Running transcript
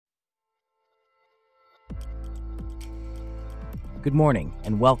Good morning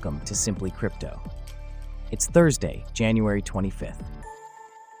and welcome to Simply Crypto. It's Thursday, January 25th.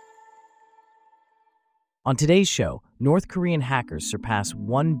 On today's show, North Korean hackers surpass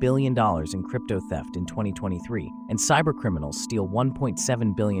 $1 billion in crypto theft in 2023, and cybercriminals steal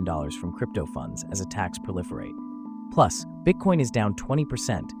 $1.7 billion from crypto funds as attacks proliferate. Plus, Bitcoin is down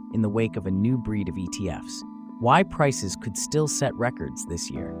 20% in the wake of a new breed of ETFs. Why prices could still set records this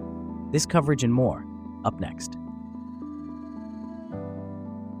year. This coverage and more, up next.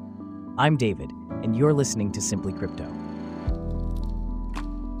 I'm David, and you're listening to Simply Crypto.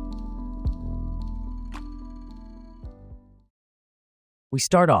 We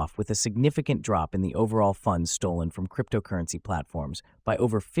start off with a significant drop in the overall funds stolen from cryptocurrency platforms by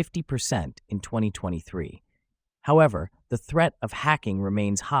over 50% in 2023. However, the threat of hacking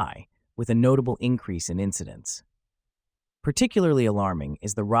remains high, with a notable increase in incidents. Particularly alarming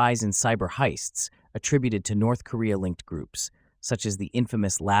is the rise in cyber heists attributed to North Korea-linked groups, such as the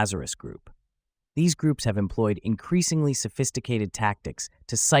infamous Lazarus Group. These groups have employed increasingly sophisticated tactics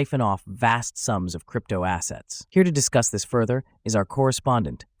to siphon off vast sums of crypto assets. Here to discuss this further is our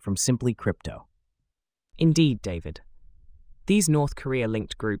correspondent from Simply Crypto. Indeed, David. These North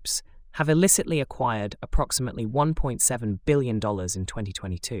Korea-linked groups have illicitly acquired approximately $1.7 billion in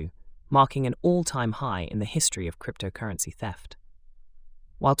 2022, marking an all-time high in the history of cryptocurrency theft.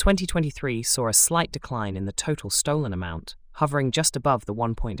 While 2023 saw a slight decline in the total stolen amount, hovering just above the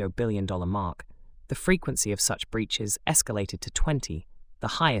 $1.0 billion mark, the frequency of such breaches escalated to 20, the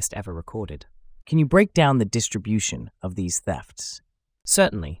highest ever recorded. Can you break down the distribution of these thefts?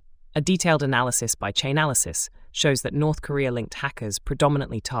 Certainly. A detailed analysis by Chainalysis shows that North Korea-linked hackers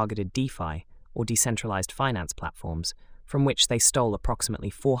predominantly targeted DeFi, or decentralized finance platforms, from which they stole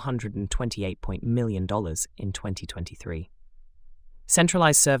approximately $428 million in 2023.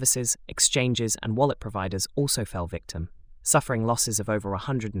 Centralized services, exchanges, and wallet providers also fell victim, suffering losses of over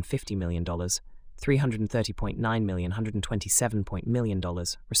 $150 million, $330.9 million, $127 million,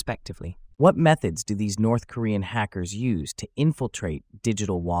 respectively. What methods do these North Korean hackers use to infiltrate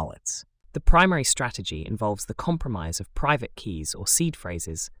digital wallets? The primary strategy involves the compromise of private keys or seed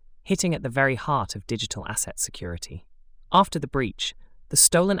phrases, hitting at the very heart of digital asset security. After the breach, the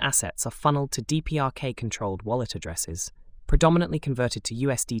stolen assets are funneled to DPRK-controlled wallet addresses, predominantly converted to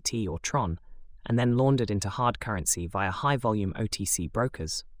USDT or Tron, and then laundered into hard currency via high-volume OTC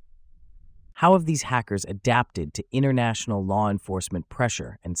brokers. How have these hackers adapted to international law enforcement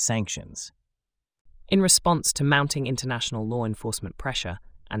pressure and sanctions? In response to mounting international law enforcement pressure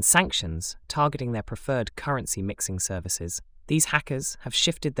and sanctions targeting their preferred currency mixing services, these hackers have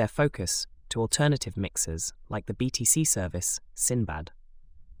shifted their focus to alternative mixers like the BTC service, Sinbad.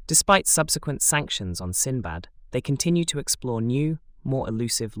 Despite subsequent sanctions on Sinbad, they continue to explore new, more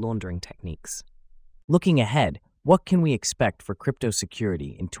elusive laundering techniques. Looking ahead, what can we expect for crypto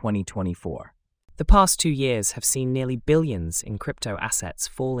security in 2024? The past 2 years have seen nearly billions in crypto assets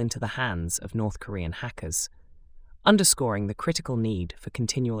fall into the hands of North Korean hackers, underscoring the critical need for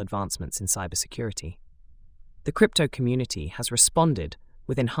continual advancements in cybersecurity. The crypto community has responded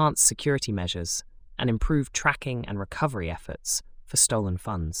with enhanced security measures and improved tracking and recovery efforts for stolen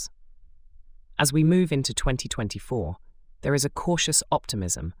funds. As we move into 2024, there is a cautious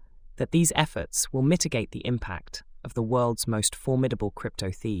optimism that these efforts will mitigate the impact of the world's most formidable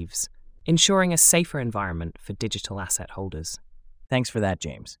crypto thieves, ensuring a safer environment for digital asset holders. Thanks for that,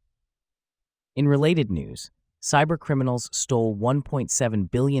 James. In related news, cybercriminals stole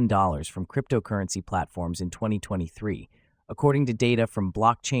 $1.7 billion from cryptocurrency platforms in 2023, according to data from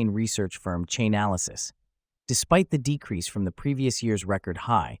blockchain research firm Chainalysis. Despite the decrease from the previous year's record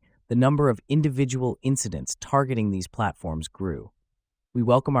high, the number of individual incidents targeting these platforms grew. We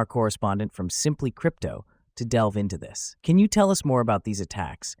welcome our correspondent from Simply Crypto to delve into this. Can you tell us more about these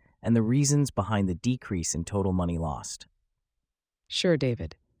attacks and the reasons behind the decrease in total money lost? Sure,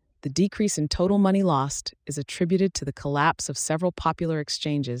 David. The decrease in total money lost is attributed to the collapse of several popular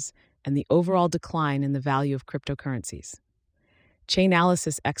exchanges and the overall decline in the value of cryptocurrencies.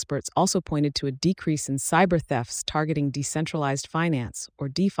 Chainalysis experts also pointed to a decrease in cyber thefts targeting decentralized finance, or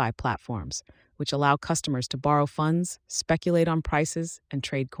DeFi platforms, which allow customers to borrow funds, speculate on prices, and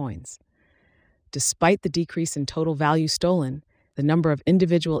trade coins. Despite the decrease in total value stolen, the number of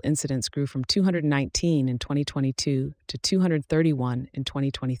individual incidents grew from 219 in 2022 to 231 in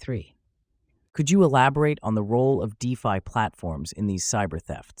 2023. Could you elaborate on the role of DeFi platforms in these cyber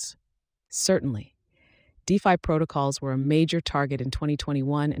thefts? Certainly. DeFi protocols were a major target in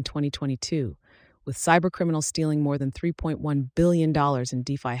 2021 and 2022, with cybercriminals stealing more than $3.1 billion in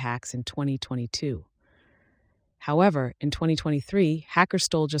DeFi hacks in 2022. However, in 2023, hackers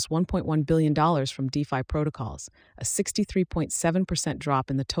stole just $1.1 billion from DeFi protocols, a 63.7%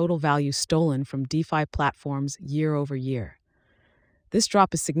 drop in the total value stolen from DeFi platforms year over year. This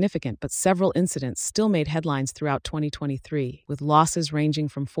drop is significant, but several incidents still made headlines throughout 2023, with losses ranging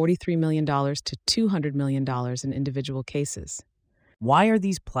from $43 million to $200 million in individual cases. Why are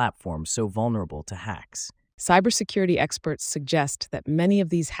these platforms so vulnerable to hacks? Cybersecurity experts suggest that many of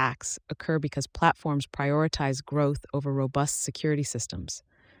these hacks occur because platforms prioritize growth over robust security systems.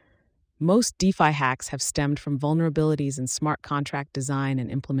 Most DeFi hacks have stemmed from vulnerabilities in smart contract design and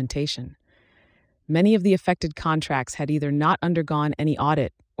implementation. Many of the affected contracts had either not undergone any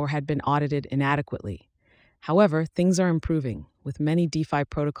audit or had been audited inadequately. However, things are improving, with many DeFi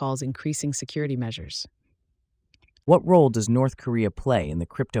protocols increasing security measures. What role does North Korea play in the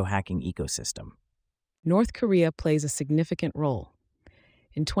crypto hacking ecosystem? North Korea plays a significant role.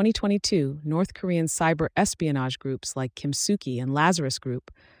 In 2022, North Korean cyber espionage groups like Kimsuki and Lazarus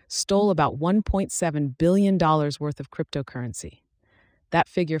Group stole about $1.7 billion worth of cryptocurrency. That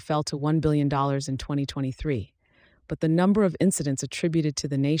figure fell to $1 billion in 2023, but the number of incidents attributed to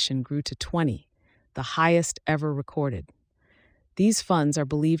the nation grew to 20, the highest ever recorded. These funds are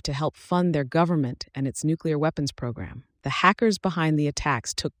believed to help fund their government and its nuclear weapons program. The hackers behind the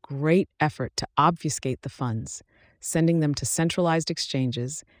attacks took great effort to obfuscate the funds, sending them to centralized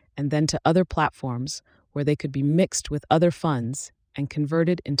exchanges and then to other platforms where they could be mixed with other funds and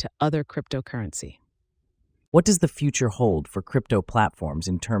converted into other cryptocurrency. What does the future hold for crypto platforms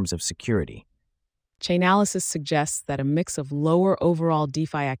in terms of security? Chainalysis suggests that a mix of lower overall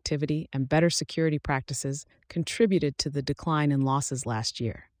DeFi activity and better security practices contributed to the decline in losses last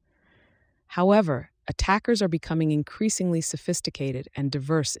year. However, attackers are becoming increasingly sophisticated and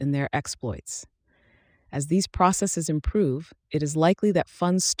diverse in their exploits. As these processes improve, it is likely that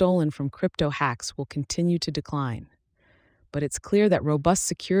funds stolen from crypto hacks will continue to decline. But it's clear that robust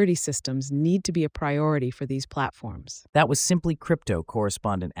security systems need to be a priority for these platforms. That was Simply Crypto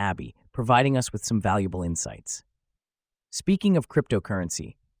correspondent Abby, providing us with some valuable insights. Speaking of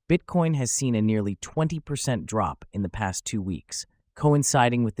cryptocurrency, Bitcoin has seen a nearly 20% drop in the past 2 weeks,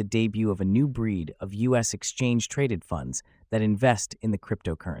 coinciding with the debut of a new breed of U.S. exchange-traded funds that invest in the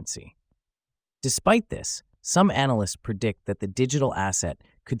cryptocurrency. Despite this, some analysts predict that the digital asset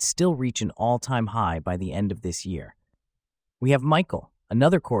could still reach an all-time high by the end of this year. We have Michael,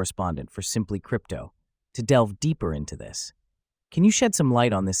 another correspondent for Simply Crypto, to delve deeper into this. Can you shed some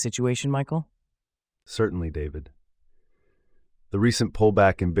light on this situation, Michael? Certainly, David. The recent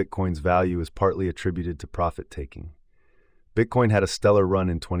pullback in Bitcoin's value is partly attributed to profit-taking. Bitcoin had a stellar run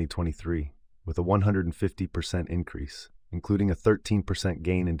in 2023, with a 150% increase, including a 13%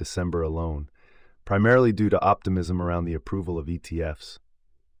 gain in December alone, primarily due to optimism around the approval of ETFs.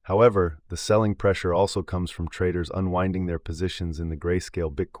 However, the selling pressure also comes from traders unwinding their positions in the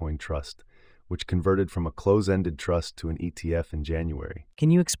Grayscale Bitcoin Trust, which converted from a close-ended trust to an ETF in January.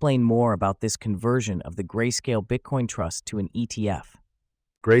 Can you explain more about this conversion of the Grayscale Bitcoin Trust to an ETF?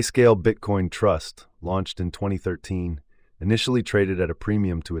 Grayscale Bitcoin Trust, launched in 2013, initially traded at a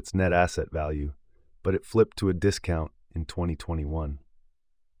premium to its net asset value, but it flipped to a discount in 2021.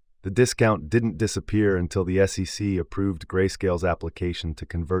 The discount didn't disappear until the SEC approved Grayscale's application to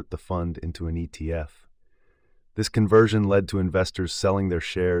convert the fund into an ETF. This conversion led to investors selling their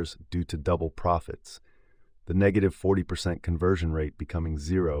shares due to double profits, the negative 40% conversion rate becoming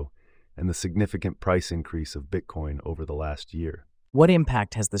zero, and the significant price increase of Bitcoin over the last year. What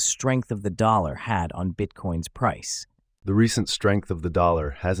impact has the strength of the dollar had on Bitcoin's price? The recent strength of the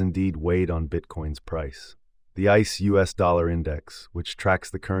dollar has indeed weighed on Bitcoin's price. The ICE US Dollar Index, which tracks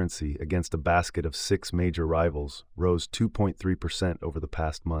the currency against a basket of 6 major rivals, rose 2.3% over the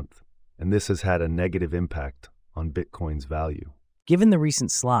past month, and this has had a negative impact on Bitcoin's value. Given the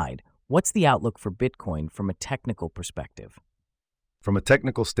recent slide, what's the outlook for Bitcoin from a technical perspective? From a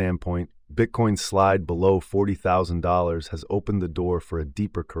technical standpoint, Bitcoin's slide below $40,000 has opened the door for a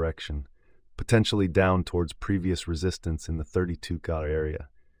deeper correction, potentially down towards previous resistance in the $32,000 area.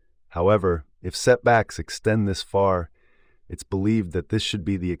 However, if setbacks extend this far, it's believed that this should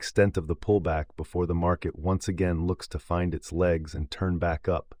be the extent of the pullback before the market once again looks to find its legs and turn back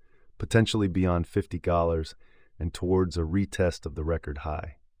up, potentially beyond $50 and towards a retest of the record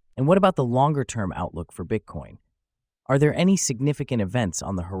high. And what about the longer-term outlook for Bitcoin? Are there any significant events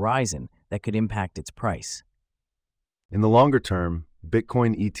on the horizon that could impact its price? In the longer term,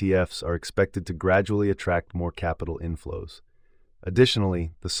 Bitcoin ETFs are expected to gradually attract more capital inflows.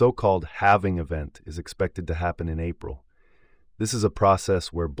 Additionally, the so-called halving event is expected to happen in April. This is a process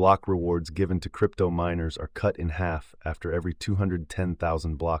where block rewards given to crypto miners are cut in half after every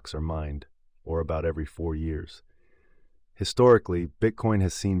 210,000 blocks are mined, or about every 4 years. Historically, Bitcoin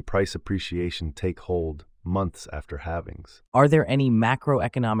has seen price appreciation take hold months after halvings. Are there any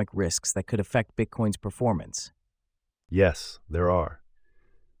macroeconomic risks that could affect Bitcoin's performance? Yes, there are.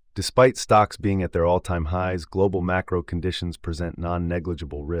 Despite stocks being at their all-time highs, global macro conditions present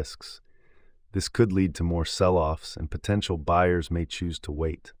non-negligible risks. This could lead to more sell-offs, and potential buyers may choose to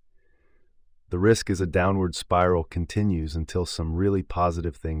wait. The risk is a downward spiral continues until some really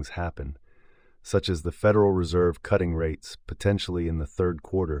positive things happen, such as the Federal Reserve cutting rates potentially in the third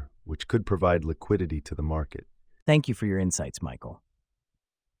quarter, which could provide liquidity to the market. Thank you for your insights, Michael.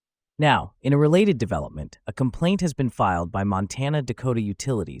 Now, in a related development, a complaint has been filed by Montana Dakota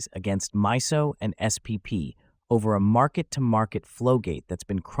Utilities against MISO and SPP over a market-to-market flow gate that's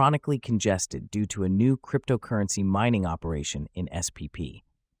been chronically congested due to a new cryptocurrency mining operation in SPP.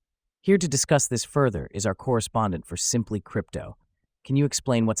 Here to discuss this further is our correspondent for Simply Crypto. Can you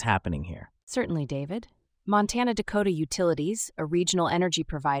explain what's happening here? Certainly, David. Montana Dakota Utilities, a regional energy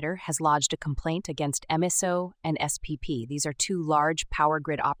provider, has lodged a complaint against MISO and SPP. These are two large power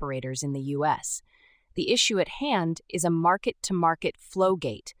grid operators in the U.S. The issue at hand is a market-to-market flow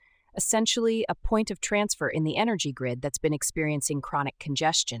gate, essentially a point of transfer in the energy grid that's been experiencing chronic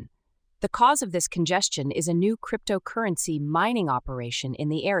congestion. The cause of this congestion is a new cryptocurrency mining operation in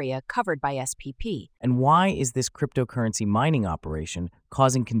the area covered by SPP. And why is this cryptocurrency mining operation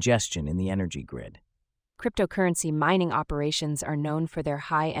causing congestion in the energy grid? Cryptocurrency mining operations are known for their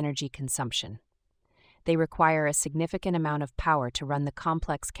high energy consumption. They require a significant amount of power to run the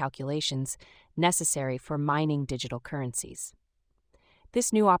complex calculations necessary for mining digital currencies.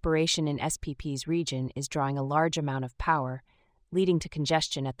 This new operation in SPP's region is drawing a large amount of power, leading to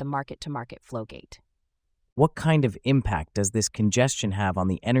congestion at the market-to-market flow gate. What kind of impact does this congestion have on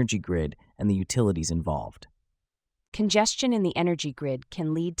the energy grid and the utilities involved? Congestion in the energy grid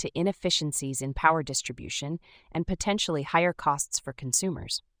can lead to inefficiencies in power distribution and potentially higher costs for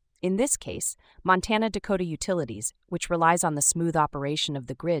consumers. In this case, Montana Dakota Utilities, which relies on the smooth operation of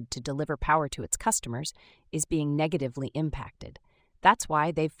the grid to deliver power to its customers, is being negatively impacted. That's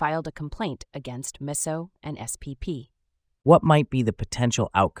why they've filed a complaint against MISO and SPP. What might be the potential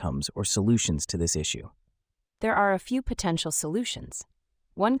outcomes or solutions to this issue? There are a few potential solutions.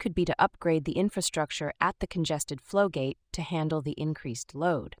 One could be to upgrade the infrastructure at the congested flow gate to handle the increased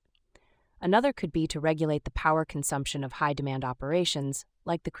load. Another could be to regulate the power consumption of high-demand operations,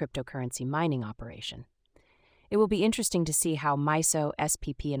 like the cryptocurrency mining operation. It will be interesting to see how MISO,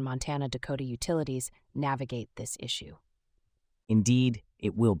 SPP, and Montana Dakota Utilities navigate this issue. Indeed,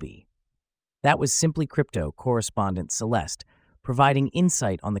 it will be. That was Simply Crypto correspondent Celeste, providing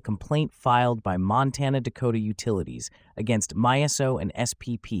insight on the complaint filed by Montana Dakota Utilities against MISO and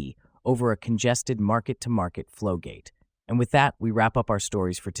SPP over a congested market-to-market flow gate. And with that, we wrap up our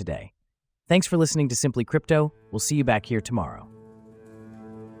stories for today. Thanks for listening to Simply Crypto. We'll see you back here tomorrow.